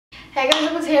Hey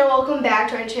guys, what's Hannah? Welcome back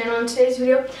to my channel. In today's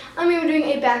video, I'm going to be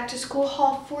doing a back to school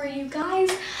haul for you guys.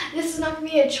 This is not going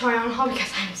to be a try on haul because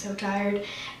I'm so tired.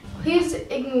 Please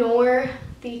ignore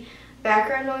the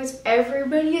background noise.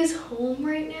 Everybody is home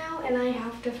right now and I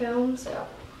have to film, so.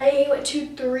 I went to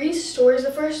 3 stores.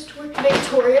 The first one,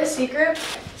 Victoria's Secret.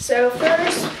 So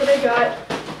first, what I got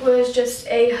was just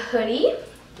a hoodie.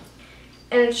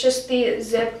 And it's just the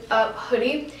zip up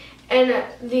hoodie. And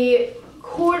the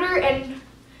quarter and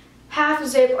half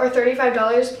zip are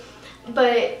 $35,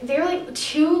 but they're like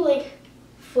too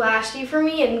flashy for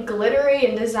me and glittery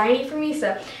and designy for me.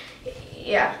 So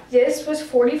yeah, this was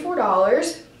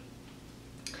 $44,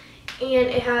 and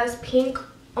it has pink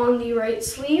on the right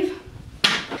sleeve.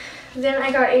 Then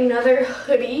I got another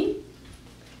hoodie,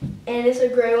 and it's a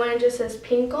gray one. It just says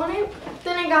pink on it.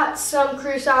 Then I got some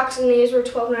crew socks, and these were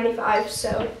 $12.95.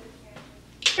 So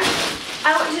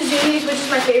I went to Zoomies, which is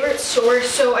my favorite store,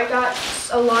 so I got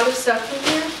a lot of stuff from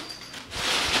here.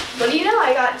 But you know,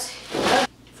 I got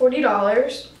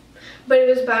 $40, but it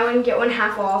was buy one get one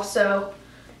half off, so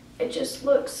it just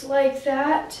looks like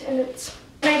that. And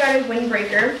I got a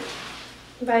windbreaker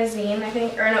by Zine, I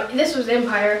think, or no, this was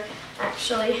Empire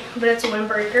actually, but it's a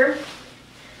windbreaker,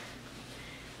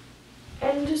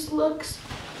 and it just looks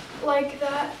like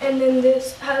that. And then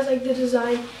this has like the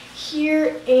design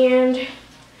here and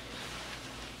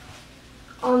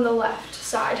on the left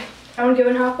side. I would give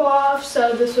it half off,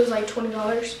 so this was like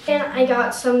 $20. And I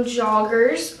got some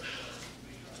joggers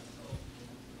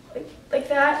like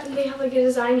that, and they have like a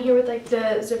design here with like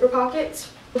the zipper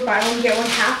pockets. Buy one get one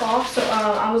half off, so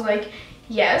I was like,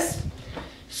 yes.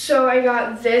 So I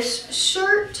got this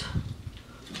shirt,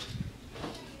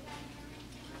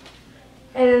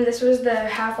 and then this was the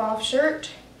half off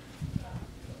shirt,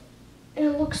 and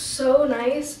it looks so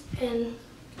nice. And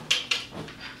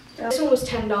this one was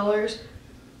 $10.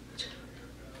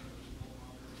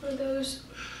 One of those.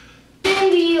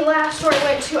 In the last store I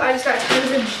went to, I just got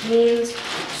tons of jeans.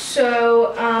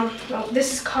 So, oh,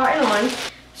 this is cotton on.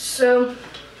 So,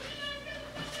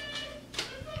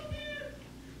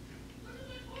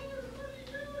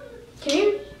 can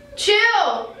you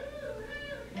chill?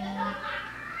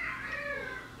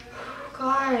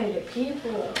 God,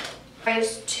 people.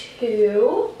 Size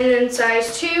 2, and then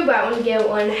size 2, buy one get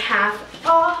one half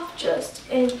off, just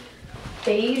in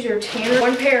beige or tan.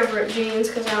 One pair of ripped jeans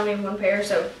because I only have one pair.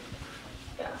 So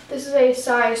yeah, this is a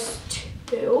size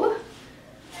 2.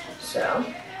 So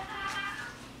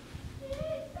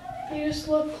they just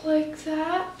look like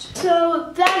that.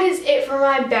 So that is it for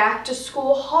my back to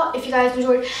school haul. If you guys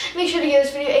enjoyed, make sure to give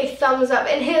this video a thumbs up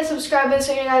and hit the subscribe button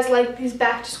so you guys like these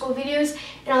back to school videos.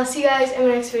 And I'll see you guys in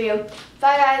my next video.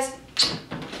 Bye guys.